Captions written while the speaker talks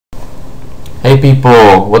Hey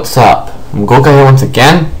people, what's up? I'm Goga here once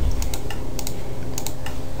again.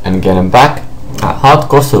 And again I'm back at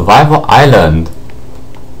Hardcore Survival Island.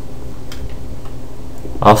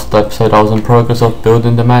 Last episode I was in progress of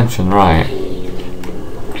building the mansion, right?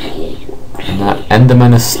 And that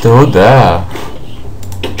Enderman is still there.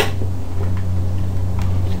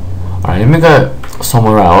 Alright, let me go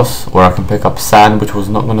somewhere else where I can pick up sand which was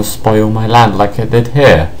not going to spoil my land like it did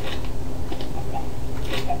here.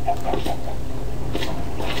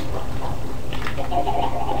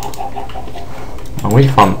 My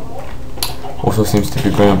wheat farm also seems to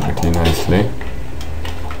be growing pretty nicely.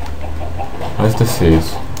 Where's the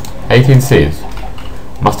seeds? 18 seeds.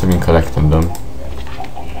 Must have been collecting them.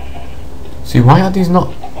 See, why are these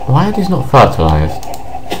not fertilized?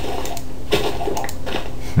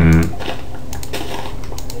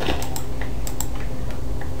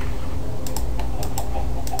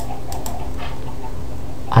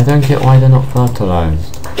 I don't get why they're not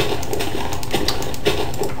fertilized.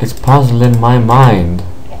 It's puzzling my mind.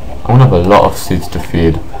 I'm gonna have a lot of seeds to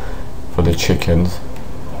feed for the chickens.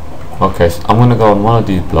 Okay, so I'm gonna go on one of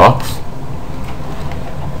these blocks.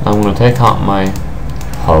 I'm gonna take out my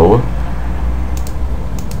hoe,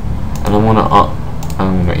 and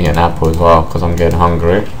I'm gonna eat an apple as well because I'm getting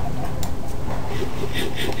hungry.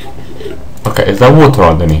 Okay, is there water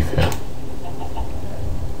underneath here?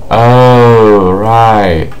 Oh,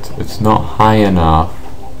 right. It's not high enough.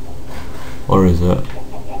 Or is it?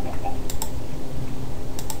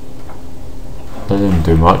 That didn't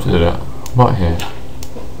do much, did it? What here?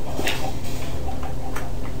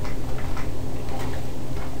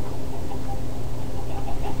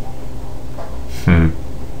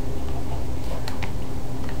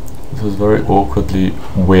 This is very awkwardly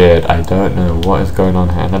weird. I don't know what is going on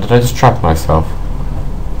here. Now, did I just trap myself?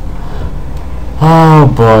 Oh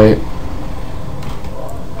boy.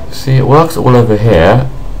 See, it works all over here.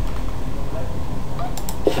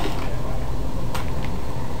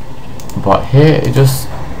 But here it just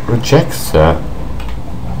rejects it.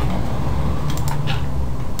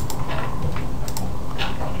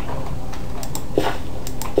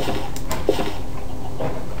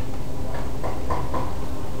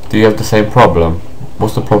 Do you have the same problem?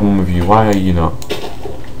 What's the problem with you? Why are you not?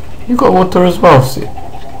 You got water as well, see?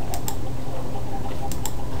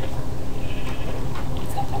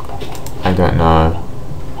 I don't know.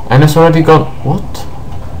 And it's already gone. What?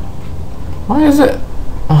 Why is it?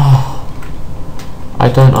 Oh, I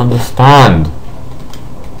don't understand.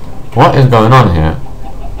 What is going on here?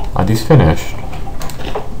 Are these finished?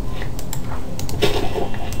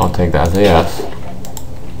 I'll take that as a yes.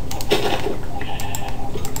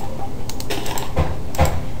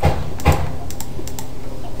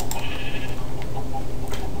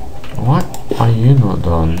 What are you not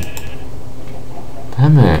done?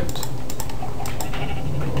 Damn it.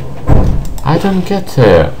 I don't get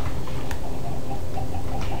it.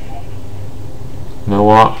 You know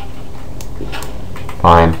what?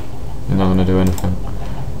 Fine. You're not gonna do anything.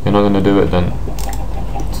 You're not gonna do it then.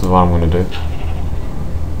 This is what I'm gonna do.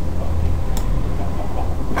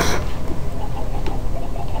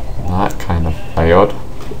 That kind of failed.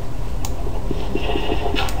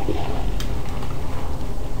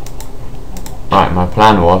 Right, my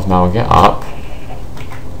plan was now get up,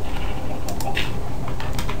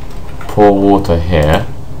 pour water here,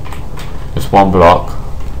 just one block.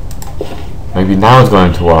 Maybe now it's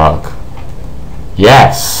going to work.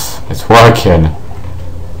 Yes, it's working.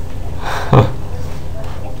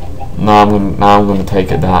 Now I'm gonna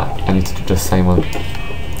take it that I need to do the same on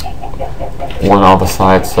one other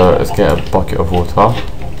side. So let's get a bucket of water.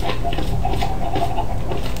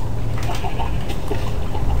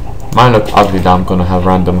 Might look ugly that I'm gonna have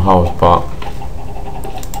random holes, but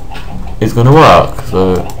it's gonna work.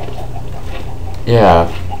 So yeah,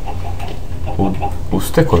 we'll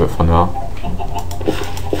stick with it for now.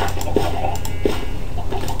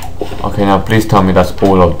 Okay, now please tell me that's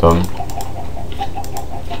all of them.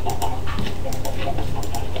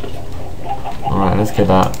 Alright, let's get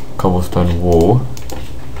that cobblestone wall.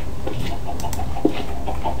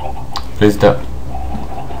 Please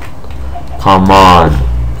come on.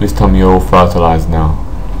 Please tell me you're all fertilized now.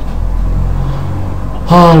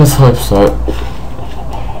 Oh, let's hope so.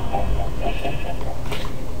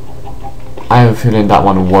 I have a feeling that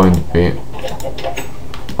one won't be.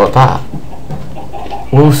 But that...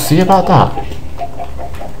 we'll see about that.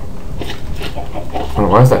 Oh,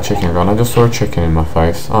 where's that chicken gone? I just saw a chicken in my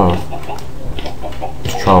face. Oh.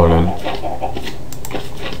 It's trolling.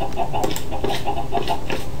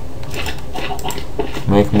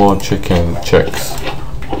 Make more chicken chicks.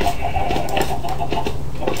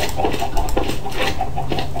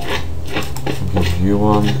 you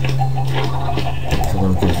one.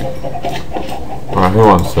 Alright, who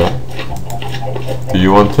wants it? Do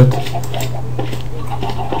you want it?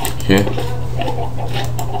 You?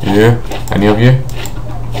 You? Any of you?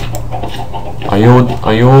 Are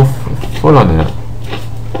you all full on it?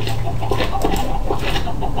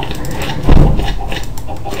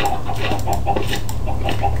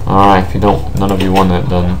 Alright, if you don't, none of you want it,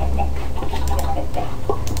 then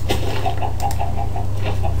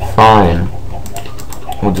fine.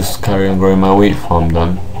 We'll just carry on growing my wheat farm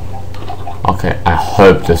then. Okay, I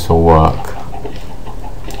hope this will work.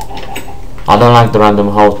 I don't like the random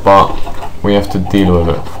holes, but we have to deal with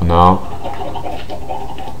it for now.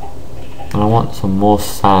 And I want some more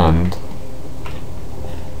sand.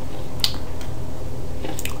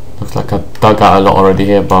 Looks like I dug out a lot already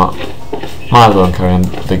here, but might as well carry on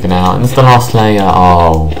digging it out. And it's the last layer.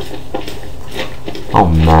 Oh. Oh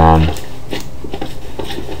man.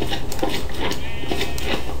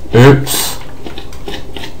 Oops.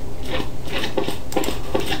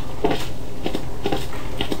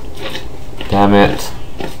 Damn it.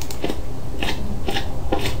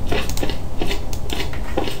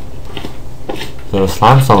 Is there a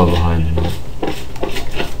slime somewhere behind me?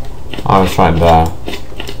 Oh, it's right there.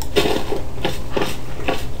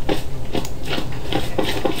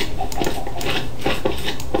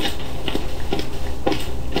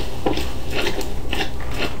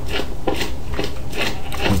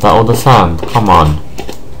 Is that all the sand? Come on.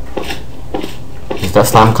 Is that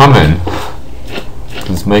slime coming?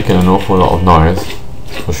 It's making an awful lot of noise,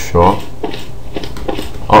 for sure.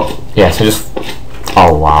 Oh, yes, I just...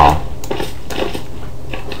 Oh, wow.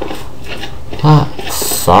 That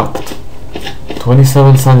sucked.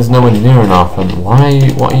 27 sand is nowhere near enough, and what are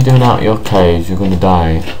you doing out of your cage? You're gonna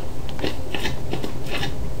die.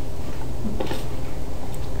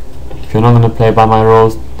 If you're not gonna play by my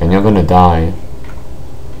rules, then you're gonna die.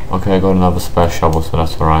 Okay, I got another spare shovel, so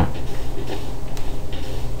that's alright.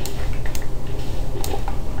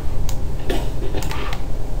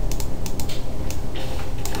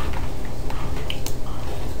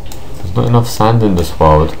 There's not enough sand in this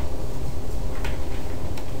world.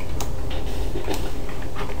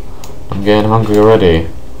 I'm getting hungry already.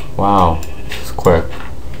 Wow, this is quick.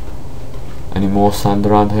 Any more sand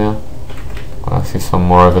around here? Oh, I see some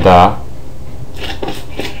more over there.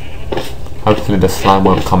 Hopefully the slime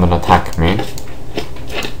won't come and attack me.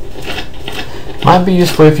 Might be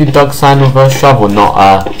useful if you dug sand with a shovel, not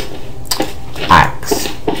a axe.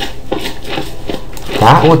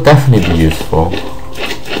 That would definitely be useful.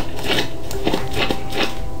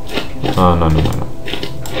 Oh, no.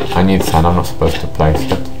 I need sand, I'm not supposed to place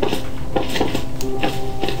it.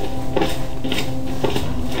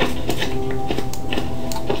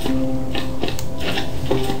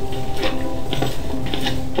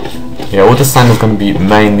 Yeah, all the sand is going to be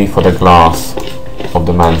mainly for the glass of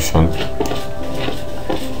the mansion.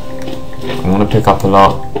 I'm going to pick up a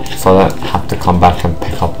lot so I don't have to come back and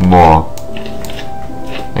pick up more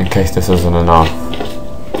in case this isn't enough.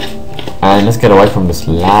 And let's get away from this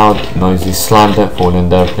loud, noisy slime. Don't fall in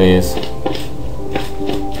there, please.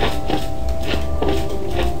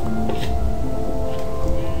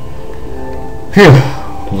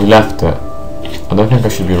 Phew, we left it. I don't think I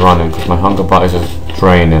should be running because my hunger bar is just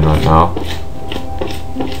draining right now.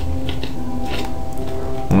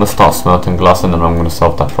 I'm gonna start smelting glass and then I'm gonna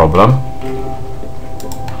solve that problem.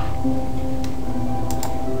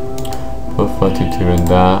 Put 32 in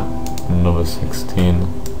there, another 16,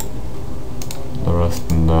 the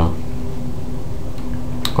rest in there.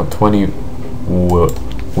 Got 20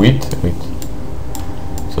 wheat,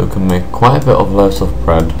 so we can make quite a bit of loaves of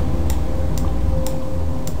bread.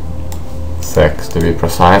 6 to be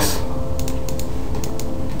precise.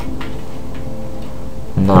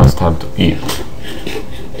 Now it's time to eat.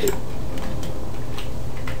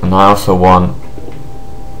 And I also want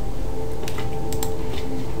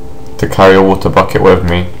to carry a water bucket with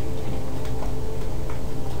me.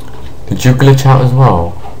 Did you glitch out as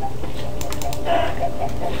well?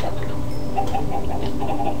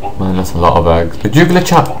 Man, that's a lot of eggs. Did you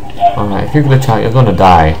glitch out? Alright, if you glitch out, you're gonna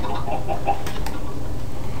die.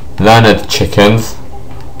 Learn it, chickens.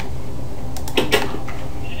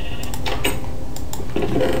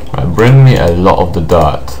 Right, bring me a lot of the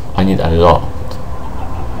dirt. I need a lot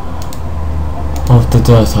of the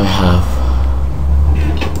dirt I have.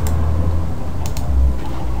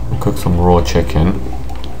 Cook some raw chicken.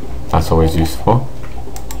 That's always useful.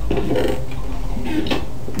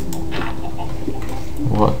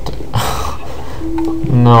 What?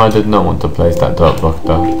 No, I did not want to place that dirt block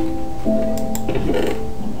there.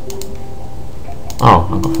 Oh,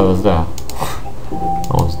 I got feathers there.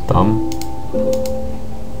 That was dumb.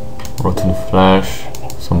 flesh,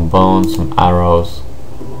 some bones, some arrows,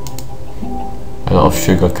 a lot of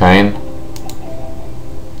sugar cane,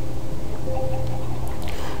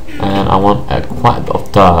 and I want quite a bit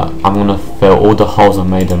of dirt. I'm gonna fill all the holes I've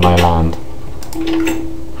made in my land,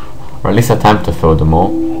 or at least attempt to fill them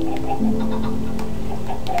all,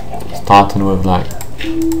 starting with like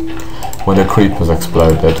where the creepers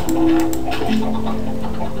exploded.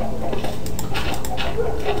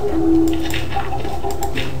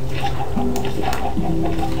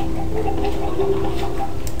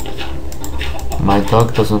 My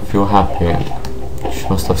dog doesn't feel happy. She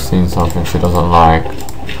must have seen something she doesn't like.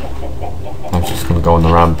 I'm just gonna go on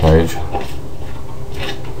the rampage.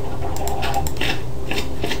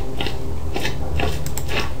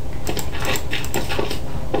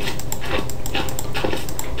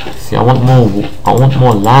 See, I want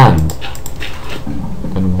more land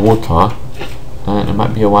than water, and it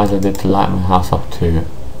might be a wise idea to light my house up too.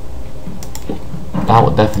 That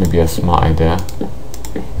would definitely be a smart idea.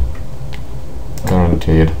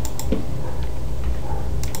 Guaranteed.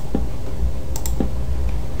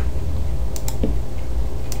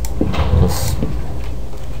 Just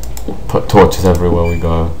put torches everywhere we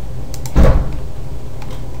go.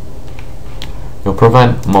 You'll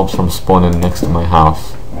prevent mobs from spawning next to my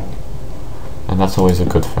house, and that's always a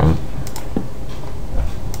good thing.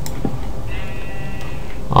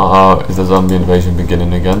 Uh-oh, is the zombie invasion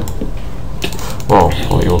beginning again? Whoa,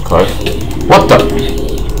 oh, you were close. What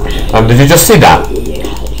the? Did you just see that?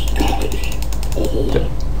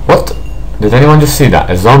 What? Did anyone just see that?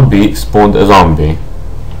 A zombie spawned a zombie.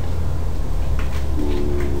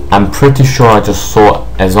 I'm pretty sure I just saw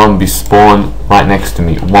a zombie spawn right next to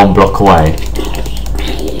me, 1 block away.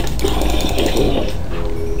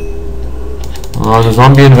 Oh, the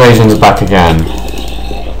zombie invasion is back again.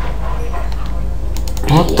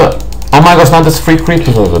 What the? Oh my gosh, now there's 3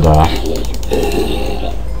 creepers over there.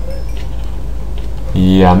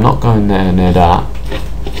 Yeah, I'm not going there near that.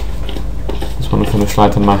 Just want to finish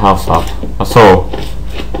lighting my house up. That's all.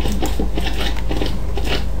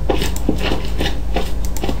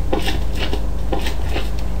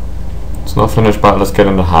 It's not finished, but let's get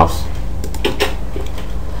in the house.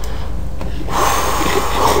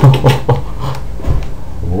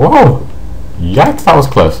 Whoa! Yikes, that was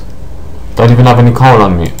close. Don't even have any coal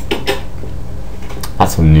on me.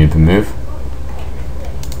 That's a noob move.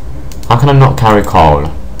 How can I not carry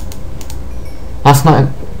coal? That's not...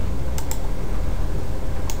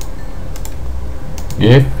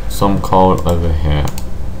 Give some coal over here.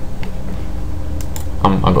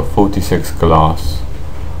 I got 46 glass.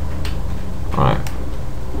 Right.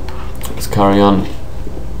 Let's carry on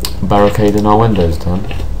barricading our windows then.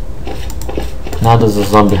 Now there's a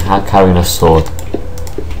zombie carrying a sword.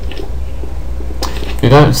 If you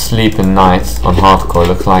don't sleep in nights on hardcore, it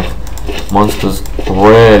looks like monsters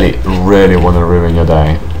really want to ruin your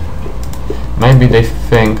day. Maybe they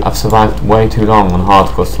think I've survived way too long on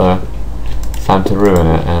hardcore, so it's time to ruin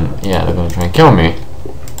it, and yeah, they're gonna try and kill me.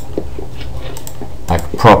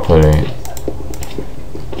 Like, properly.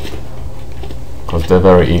 Because they're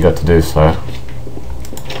very eager to do so.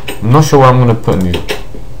 I'm not sure where I'm gonna put in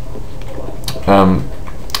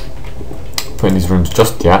these rooms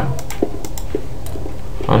just yet.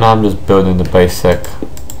 Right now I'm just building the basic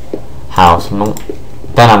house.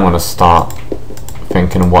 Then I'm gonna start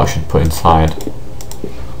thinking what I should put inside.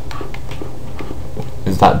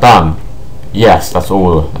 Is that done? Yes, that's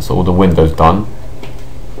all the windows done.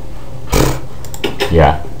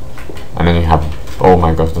 Yeah. And then you have, oh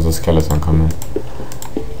my gosh, there's a skeleton coming.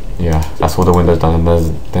 Yeah, that's all the windows done, and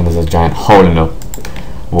then there's a giant hole in the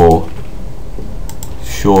wall.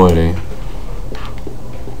 Surely.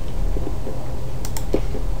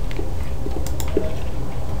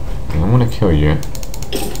 I'm gonna kill you.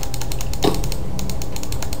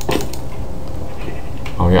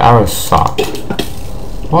 Oh, your arrows suck.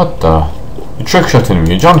 What the? You trick-shotting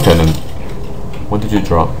me, you jumped in and... What did you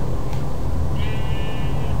drop?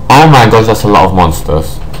 Oh my gosh, that's a lot of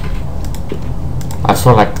monsters. I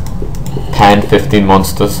saw like 10, 15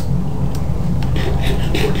 monsters.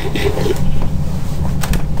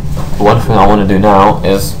 One thing I want to do now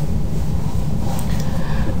is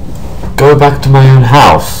go back to my own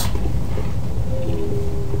house,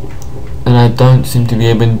 and I don't seem to be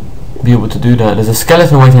able to do that. There's a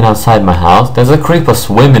skeleton waiting outside my house. There's a creeper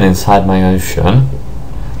swimming inside my ocean.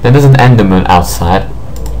 Then there's an enderman outside.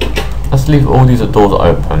 Let's leave all these doors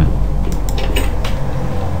open.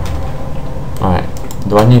 Alright.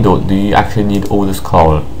 Do you actually need all this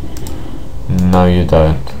coal? No, you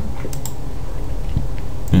don't.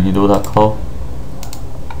 You need all that coal?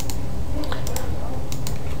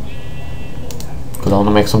 Because I want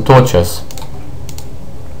to make some torches.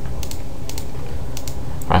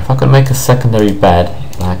 If I could make a secondary bed,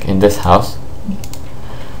 like in this house,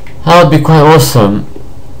 that would be quite awesome.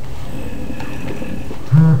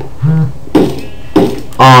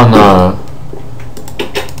 Oh no.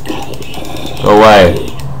 Go away.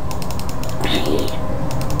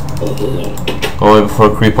 Go away before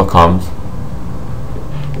a creeper comes.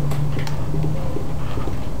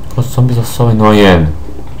 Those zombies are so annoying.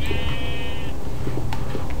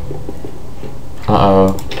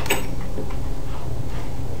 Uh-oh.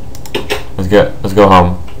 Let's go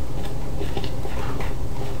home.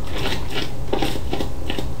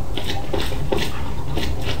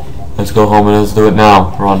 Let's go home and let's do it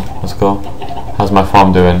now. Run, let's go. How's my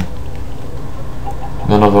farm doing?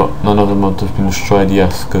 None of them have been destroyed.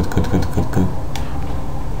 Yes, good.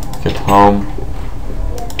 Get home.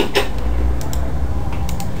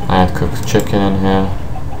 I have cooked chicken in here.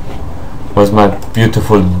 Where's my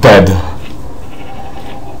beautiful bed?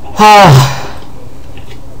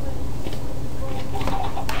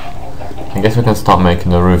 I guess we can start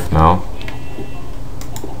making the roof now.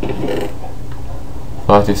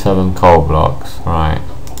 37 coal blocks, right.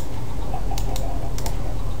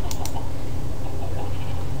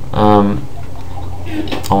 I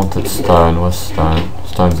wanted stone. Where's stone?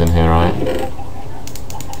 Stone's in here, right?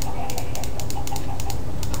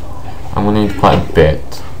 I'm gonna need quite a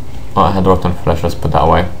bit. Oh, I had rotten flesh, let's put that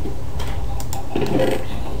away.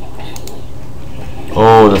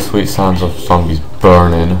 Oh, the sweet sounds of zombies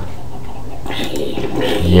burning.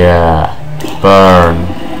 Yeah, burn.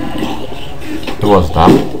 Who was that?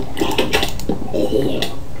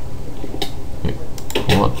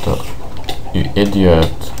 What the? You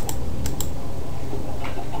idiot.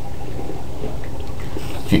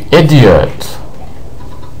 You idiot!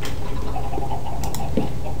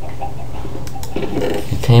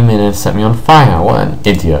 He came in and set me on fire. What an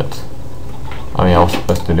idiot. Oh yeah, I was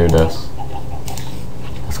supposed to do this.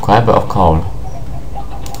 That's quite a bit of coal.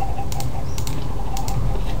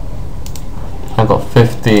 I got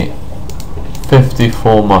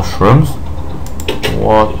 54 mushrooms.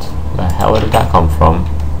 What the hell did that come from?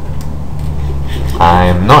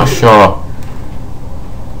 I'm not sure.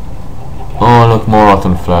 Oh look, more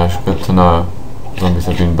rotten flesh. Good to know. Zombies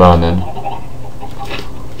have been burning.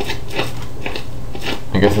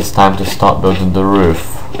 I guess it's time to start building the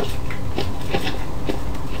roof.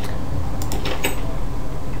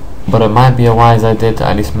 But it might be a wise idea to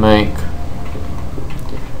at least make...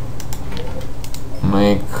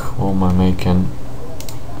 What am I making?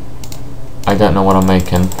 I don't know what I'm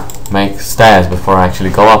making. Make stairs before I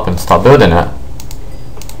actually go up and start building it.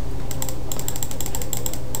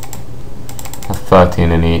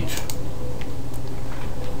 13 in each.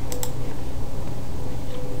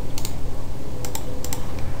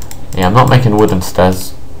 Yeah, I'm not making wooden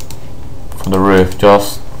stairs for the roof,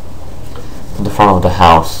 just for the front of the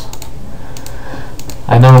house.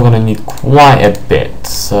 I know we're going to need quite a bit,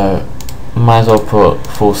 so might as well put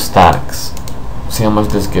 4 stacks. See how much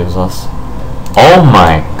this gives us. Oh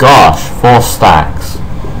my gosh, 4 stacks.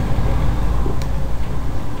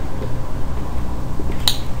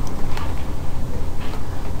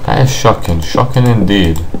 That is shocking, shocking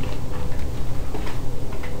indeed.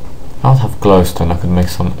 I'll have glowstone, I could make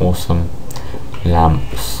some awesome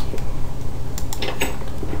lamps.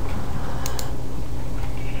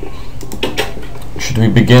 Should we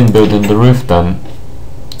begin building the roof then?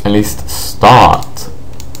 At least start.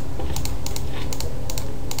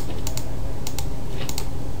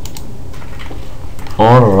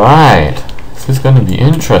 Alright, this is going to be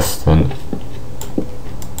interesting.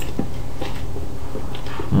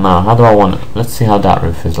 Now, how do I want it? Let's see how that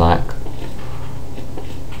roof is like.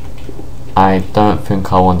 I don't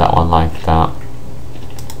think I want that one like that.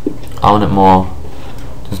 I want it more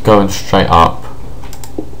just going straight up.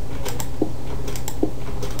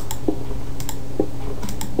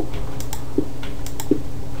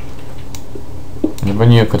 Never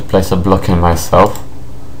knew I could place a block in myself.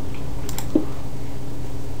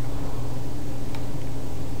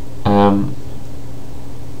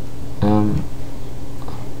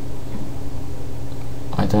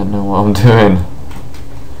 I don't know what I'm doing.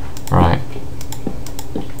 Right.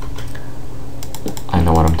 I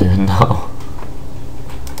know what I'm doing now.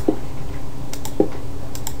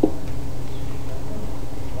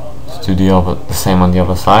 Let's do the same on the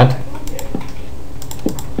other side.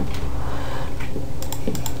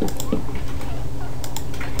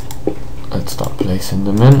 Let's start placing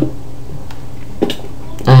them in.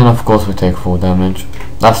 And of course we take full damage.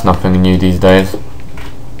 That's nothing new these days.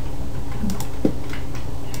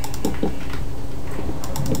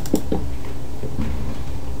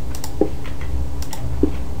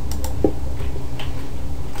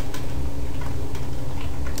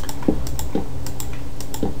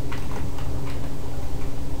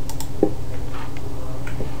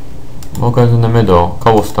 What goes in the middle?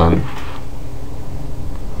 Cobblestone.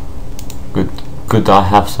 Good that I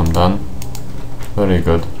have some then. Very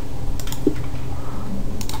good.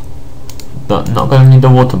 Not gonna need the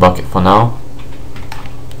water bucket for now.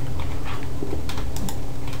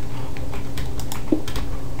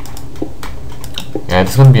 Yeah,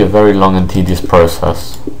 it's gonna be a very long and tedious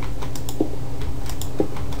process.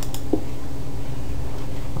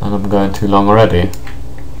 And I'm going too long already.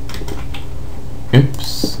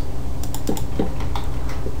 Oops.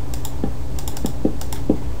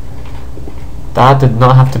 That did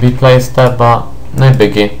not have to be placed there, but no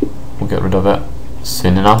biggie. We'll get rid of it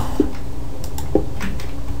soon enough.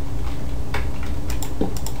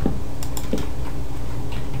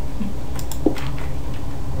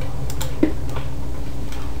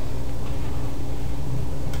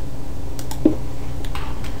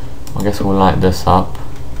 I guess we'll light this up.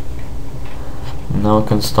 Now we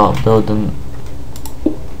can start building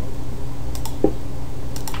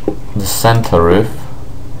the center roof.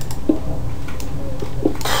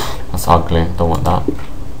 That's ugly, don't want that.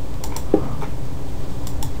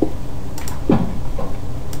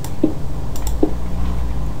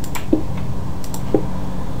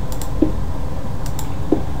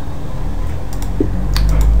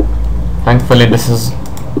 Thankfully this is,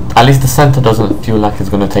 at least the center doesn't feel like it's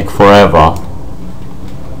going to take forever.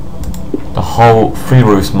 The whole 3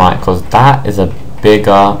 roofs might, because that is a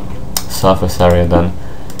bigger surface area than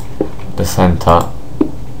the center.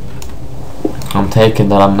 I'm taking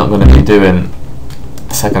that I'm not going to be doing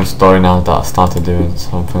a second story now that I started doing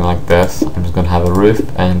something like this. I'm just going to have a roof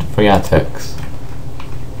and 3 attics.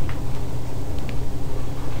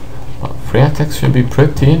 But 3 attics should be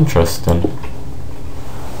pretty interesting.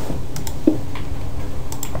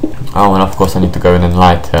 Oh, and of course I need to go in and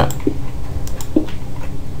light it.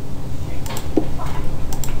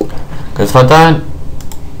 Because if I don't,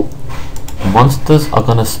 monsters are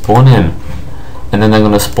going to spawn in. And then they're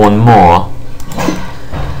going to spawn more.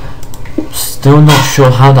 Still not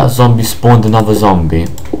sure how that zombie spawned another zombie.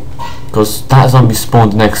 Because that zombie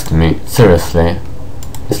spawned next to me. Seriously.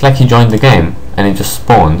 It's like he joined the game and he just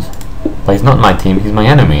spawned. But he's not my team, he's my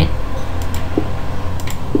enemy.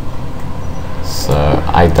 So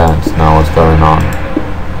I don't know what's going on.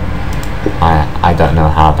 I don't know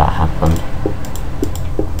how that happened.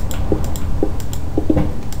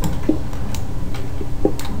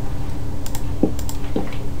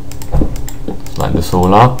 Let's light this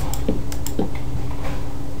all up.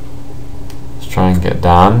 Try and get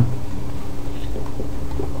down.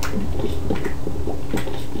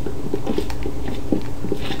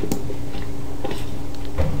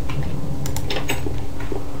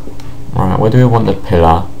 Alright, where do we want the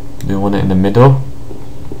pillar? Do we want it in the middle?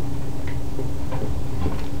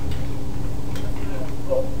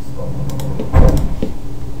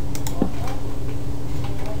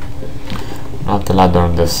 I have the ladder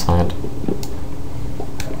on this side.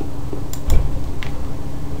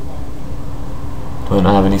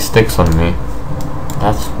 Don't have any sticks on me.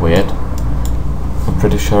 That's weird. I'm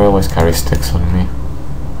pretty sure I always carry sticks on me.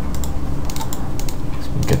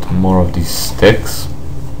 Let's get more of these sticks.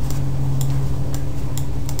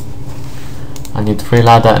 I need 3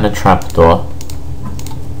 ladder and a trapdoor.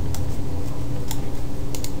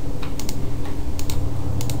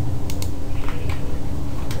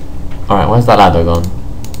 Alright, where's that ladder gone?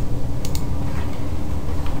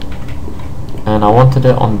 And I wanted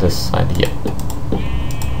it on this side, yeah.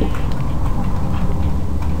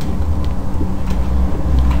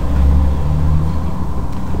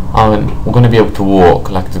 Oh, and we're going to be able to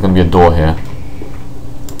walk, like there's going to be a door here.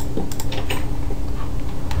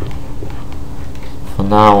 For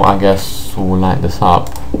now, I guess we'll light this up.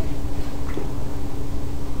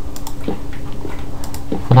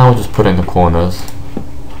 For now, we'll just put it in the corners.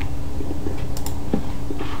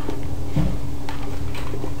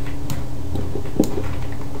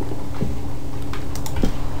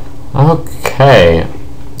 Okay,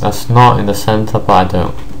 that's not in the center, but I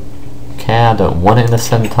don't care. I don't want it in the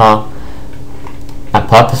center. I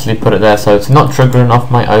purposely put it there so it's not triggering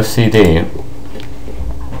off my OCD.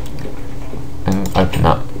 And open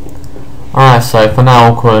up. Alright, so for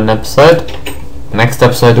now we'll call it an episode. Next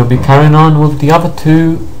episode we'll be carrying on with the other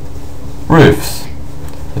 2 roofs.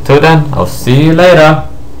 Until then, I'll see you later.